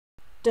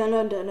Dun,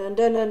 dun, dun, dun,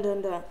 dun,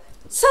 dun, dun.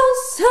 So.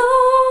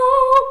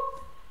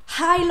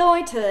 Hi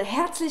Leute,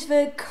 herzlich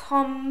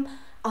willkommen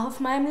auf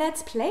meinem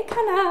Let's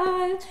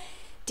Play-Kanal.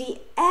 Die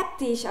App,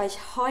 die ich euch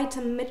heute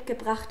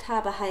mitgebracht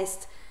habe,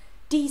 heißt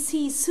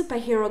DC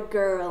Superhero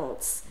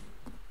Girls.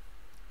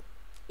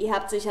 Ihr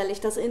habt sicherlich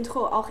das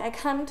Intro auch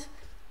erkannt.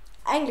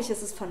 Eigentlich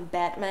ist es von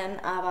Batman,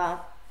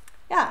 aber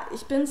ja,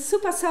 ich bin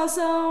super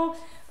SoSo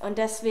und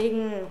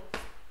deswegen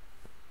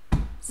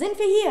sind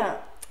wir hier.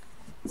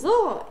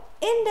 So,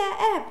 in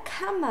der App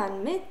kann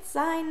man mit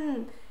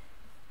seinen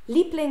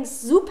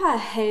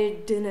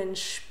Lieblings-Superheldinnen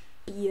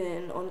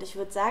spielen. Und ich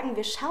würde sagen,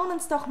 wir schauen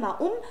uns doch mal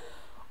um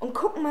und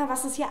gucken mal,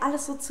 was es hier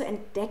alles so zu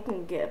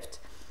entdecken gibt.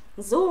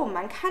 So,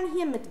 man kann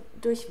hier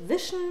durch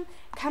Wischen,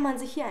 kann man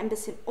sich hier ein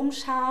bisschen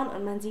umschauen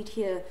und man sieht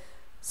hier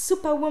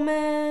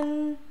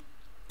Superwoman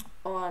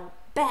und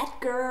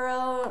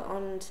Batgirl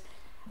und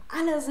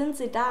alle sind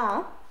sie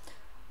da.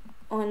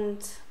 Und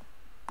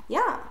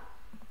ja,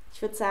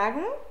 ich würde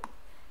sagen,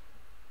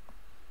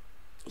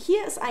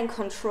 hier ist ein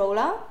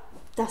Controller,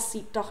 das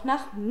sieht doch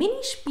nach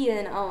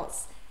Minispielen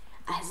aus.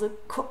 Also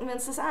gucken wir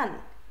uns das an.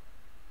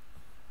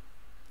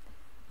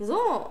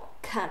 So,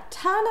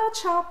 Katana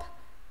Chop,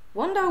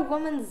 Wonder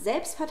Woman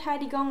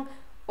Selbstverteidigung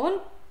und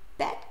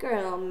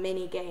Batgirl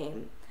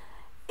Minigame.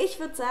 Ich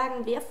würde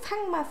sagen, wir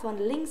fangen mal von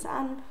links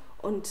an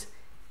und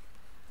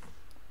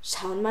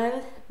schauen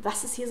mal,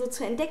 was es hier so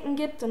zu entdecken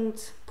gibt und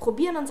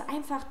probieren uns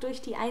einfach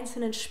durch die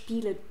einzelnen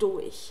Spiele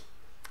durch.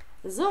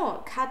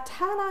 So,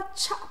 Katana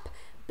Chop.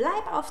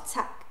 Bleib auf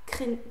Zack.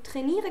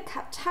 Trainiere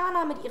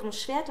Katana mit ihrem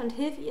Schwert und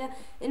hilf ihr,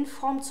 in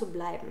Form zu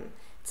bleiben.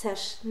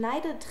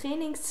 Zerschneide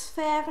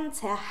Trainingssphären,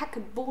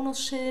 zerhacke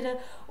Bonusschilde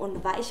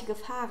und weiche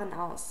Gefahren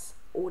aus.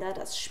 Oder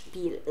das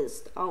Spiel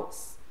ist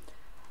aus.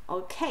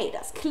 Okay,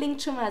 das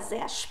klingt schon mal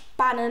sehr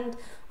spannend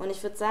und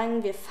ich würde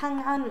sagen, wir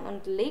fangen an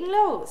und legen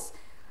los.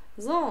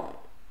 So.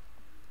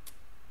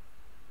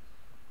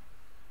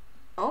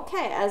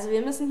 Okay, also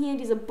wir müssen hier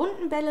diese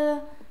bunten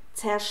Bälle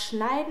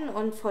zerschneiden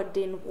und vor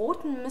den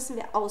roten müssen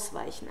wir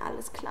ausweichen,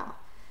 alles klar.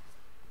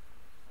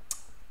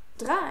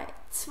 3,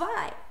 2,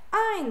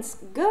 1,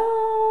 go!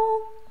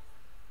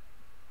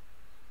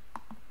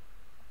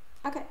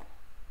 Okay,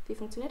 wie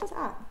funktioniert das?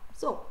 Ah,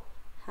 so.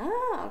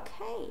 Ah,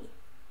 okay.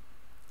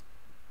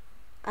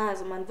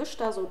 Also man wischt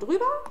da so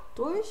drüber,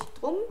 durch,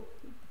 drum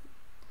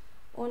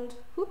und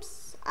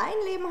hups, ein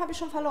Leben habe ich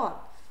schon verloren.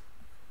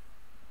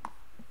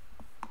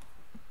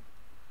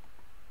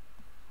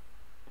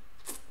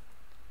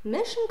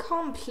 Mission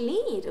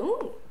complete.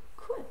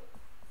 Cool.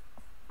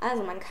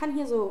 Also man kann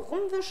hier so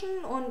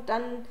rumwischen und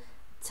dann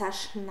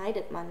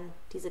zerschneidet man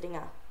diese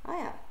Dinger. Ah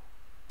ja,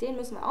 den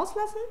müssen wir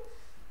auslassen.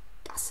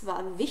 Das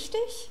war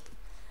wichtig.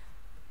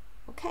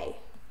 Okay.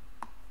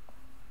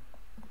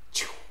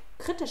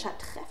 Kritischer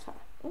Treffer.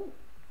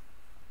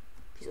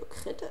 Wieso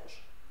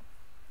kritisch?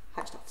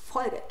 Habe ich doch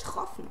voll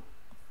getroffen.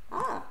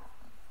 Ah.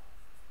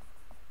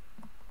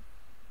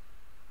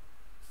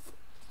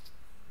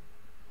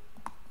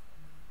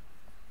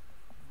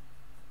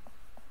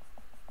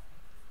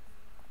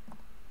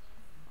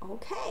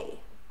 Okay.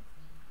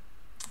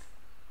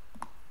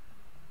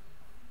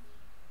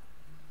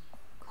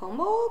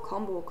 Combo.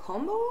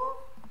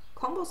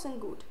 Kombos sind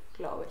gut,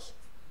 glaube ich.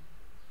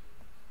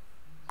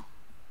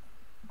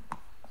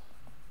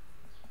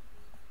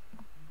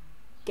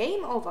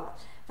 Game over.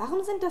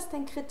 Warum sind das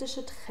denn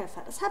kritische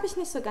Treffer? Das habe ich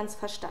nicht so ganz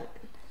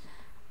verstanden.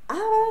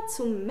 Aber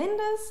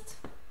zumindest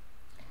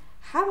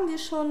haben wir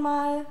schon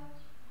mal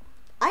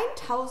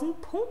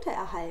 1000 Punkte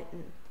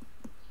erhalten.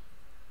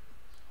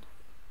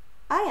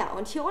 Ah ja,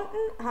 und hier unten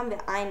haben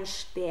wir einen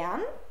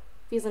Stern.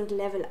 Wir sind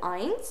Level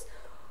 1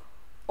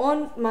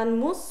 und man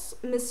muss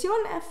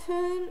Missionen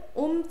erfüllen,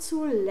 um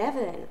zu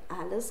leveln.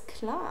 Alles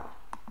klar.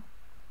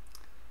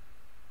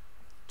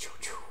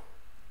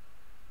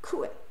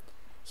 Cool.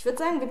 Ich würde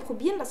sagen, wir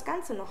probieren das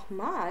Ganze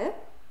nochmal,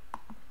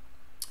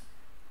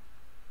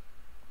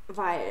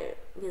 weil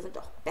wir sind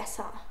doch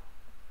besser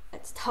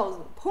als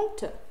 1000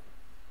 Punkte.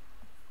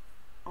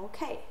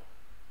 Okay.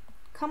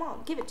 Come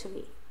on, give it to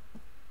me.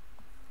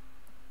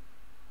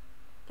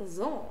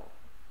 So.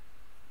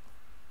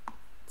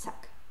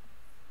 Zack.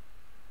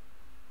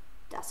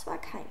 Das war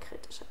kein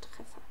kritischer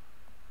Treffer.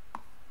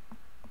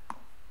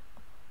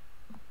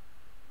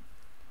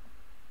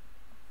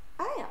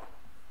 Ah ja.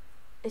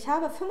 Ich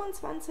habe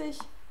 25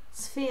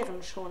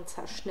 Sphären schon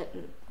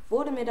zerschnitten.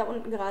 Wurde mir da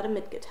unten gerade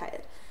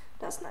mitgeteilt.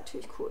 Das ist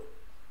natürlich cool.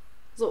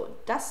 So,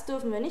 das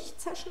dürfen wir nicht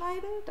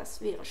zerschneiden.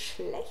 Das wäre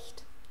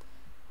schlecht.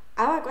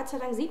 Aber Gott sei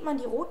Dank sieht man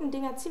die roten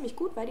Dinger ziemlich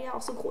gut, weil die ja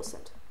auch so groß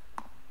sind.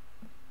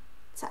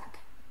 Zack.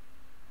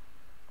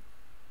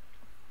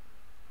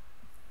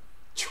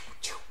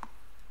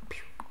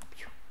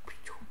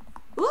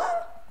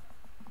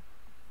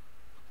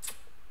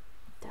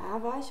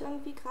 Da war ich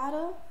irgendwie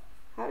gerade,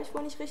 habe ich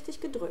wohl nicht richtig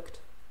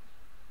gedrückt.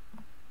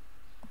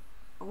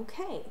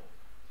 Okay.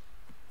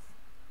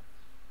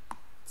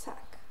 Zack,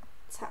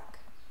 zack,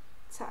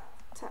 zack,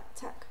 zack,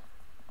 zack.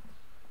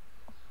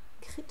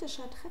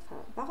 Kritischer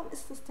Treffer. Warum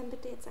ist das denn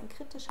bitte jetzt ein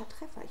kritischer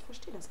Treffer? Ich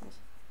verstehe das nicht.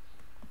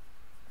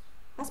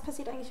 Was was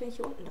passiert eigentlich, wenn ich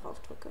hier unten drauf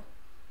drücke?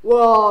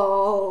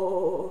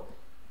 Wow!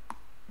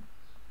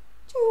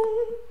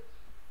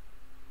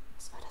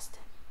 Was war das denn?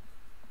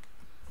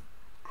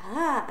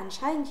 Ah,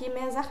 anscheinend je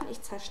mehr Sachen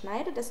ich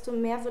zerschneide, desto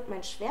mehr wird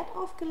mein Schwert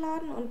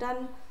aufgeladen und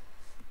dann,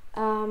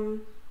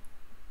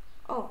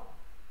 oh.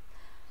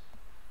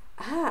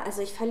 Ah,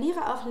 also ich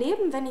verliere auch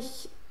Leben, wenn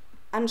ich,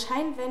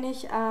 anscheinend wenn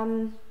ich,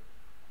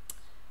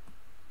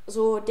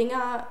 so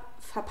Dinger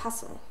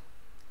verpasse.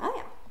 Ah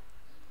ja.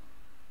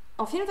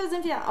 Auf jeden Fall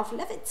sind wir auf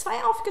Level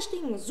 2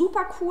 aufgestiegen.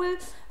 Super cool.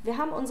 Wir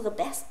haben unsere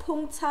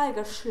Bestpunktzahl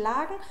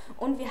geschlagen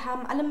und wir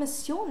haben alle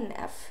Missionen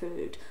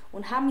erfüllt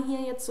und haben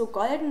hier jetzt so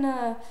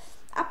goldene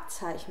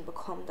Abzeichen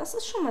bekommen. Das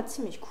ist schon mal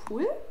ziemlich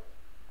cool.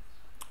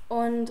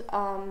 Und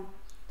ja.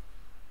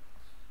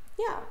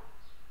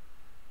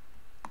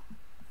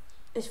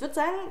 Ich würde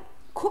sagen,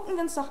 gucken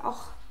wir uns doch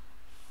auch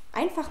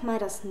einfach mal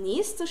das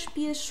nächste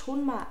Spiel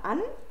schon mal an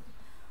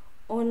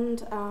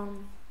und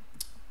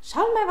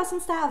schauen mal, was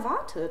uns da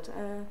erwartet.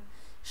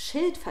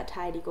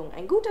 Schildverteidigung.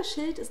 Ein guter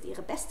Schild ist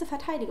ihre beste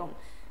Verteidigung.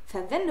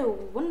 Verwende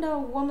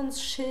Wonder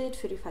Womans Schild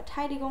für die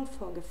Verteidigung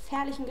vor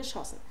gefährlichen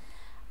Geschossen.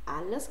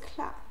 Alles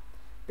klar.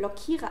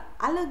 Blockiere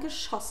alle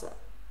Geschosse.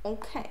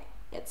 Okay,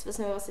 jetzt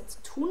wissen wir, was wir zu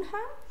tun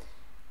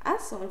haben.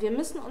 Achso, und wir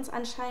müssen uns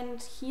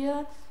anscheinend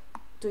hier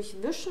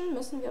durchwischen.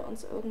 Müssen wir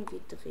uns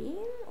irgendwie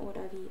drehen?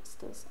 Oder wie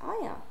ist das? Ah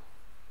ja.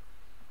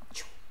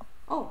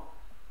 Oh.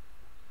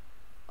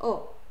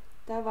 Oh,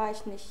 da war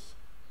ich nicht.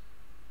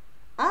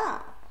 Ah,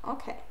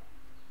 okay.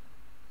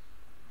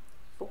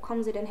 Wo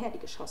kommen sie denn her, die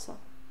Geschosse?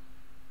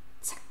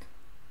 Zack.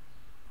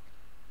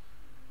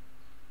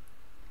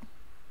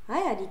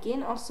 Ah ja, die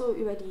gehen auch so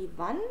über die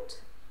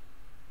Wand.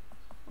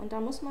 Und da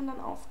muss man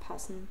dann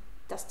aufpassen,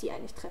 dass die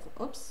einen nicht treffen.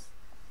 Ups.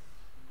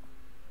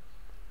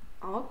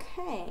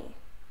 Okay.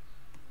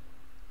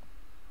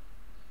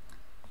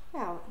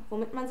 Ja,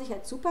 womit man sich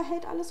als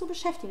Superheld alles so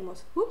beschäftigen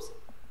muss. Ups.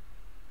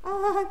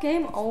 Ah,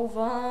 Game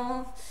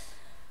over.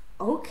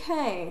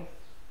 Okay.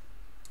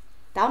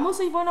 Da muss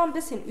ich wohl noch ein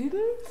bisschen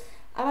üben.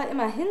 Aber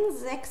immerhin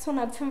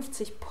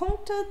 650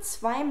 Punkte,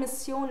 2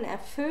 Missionen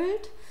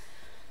erfüllt.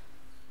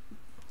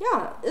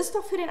 Ja, ist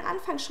doch für den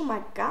Anfang schon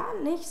mal gar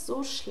nicht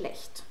so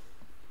schlecht.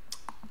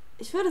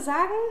 Ich würde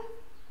sagen,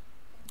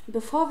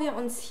 bevor wir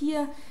uns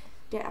hier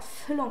der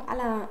Erfüllung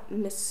aller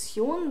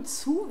Missionen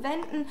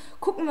zuwenden,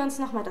 gucken wir uns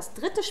nochmal das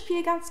dritte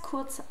Spiel ganz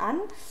kurz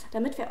an,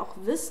 damit wir auch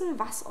wissen,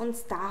 was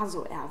uns da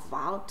so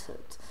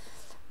erwartet.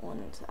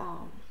 Und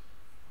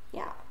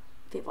ja,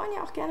 wir wollen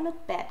ja auch gerne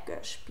mit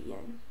Batgirl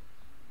spielen.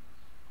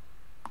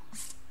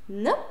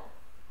 Ne?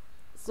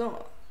 So.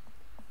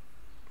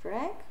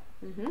 Drag.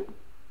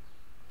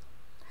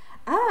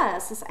 Ah,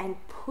 es ist ein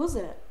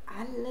Puzzle.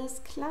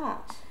 Alles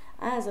klar.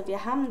 Also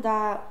wir haben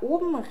da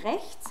oben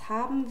rechts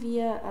haben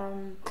wir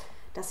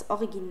das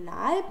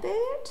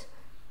Originalbild.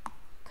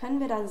 Können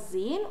wir da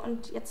sehen.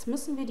 Und jetzt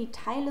müssen wir die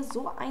Teile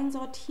so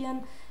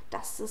einsortieren,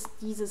 dass es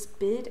dieses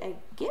Bild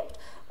ergibt.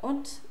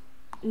 Und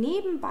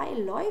nebenbei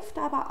läuft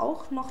aber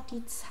auch noch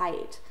die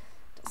Zeit.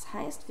 Das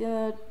heißt,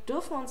 wir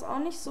dürfen uns auch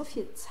nicht so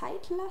viel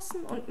Zeit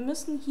lassen und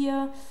müssen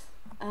hier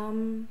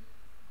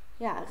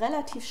ja,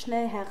 relativ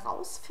schnell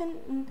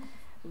herausfinden,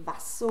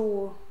 was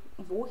so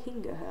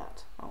wohin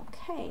gehört.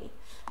 Okay.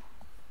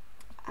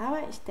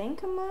 Aber ich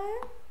denke mal,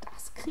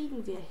 das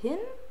kriegen wir hin.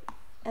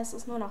 Es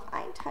ist nur noch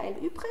ein Teil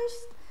übrig.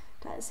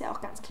 Da ist ja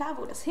auch ganz klar,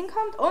 wo das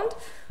hinkommt. Und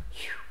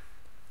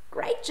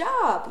great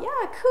job! Ja,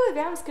 cool,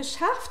 wir haben es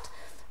geschafft.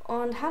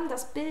 Und haben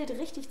das Bild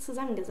richtig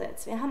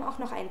zusammengesetzt. Wir haben auch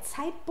noch einen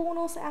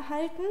Zeitbonus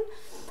erhalten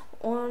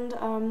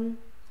und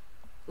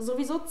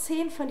sowieso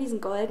 10 von diesen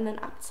goldenen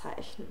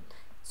Abzeichen.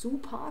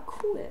 Super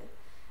cool.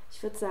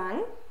 Ich würde sagen,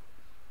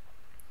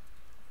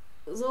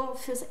 so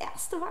fürs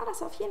Erste war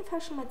das auf jeden Fall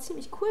schon mal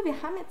ziemlich cool.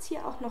 Wir haben jetzt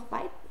hier auch noch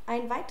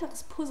ein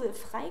weiteres Puzzle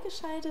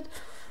freigeschaltet.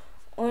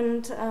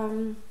 Und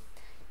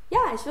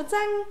ja, ich würde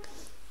sagen,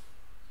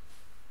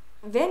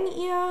 wenn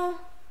ihr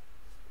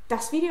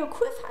das Video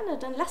cool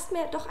fandet, dann lasst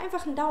mir doch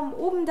einfach einen Daumen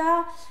oben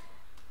da.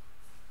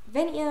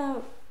 Wenn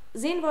ihr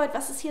sehen wollt,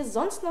 was es hier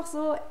sonst noch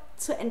so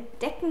zu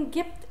entdecken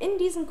gibt in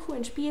diesem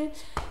coolen Spiel,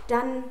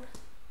 dann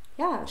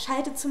ja,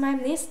 schaltet zu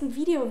meinem nächsten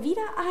Video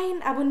wieder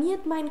ein,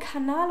 abonniert meinen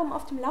Kanal, um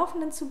auf dem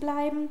Laufenden zu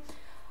bleiben.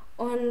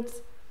 Und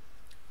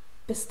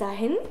bis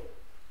dahin,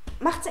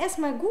 macht's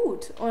erstmal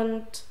gut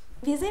und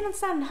wir sehen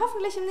uns dann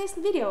hoffentlich im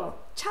nächsten Video.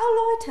 Ciao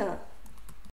Leute!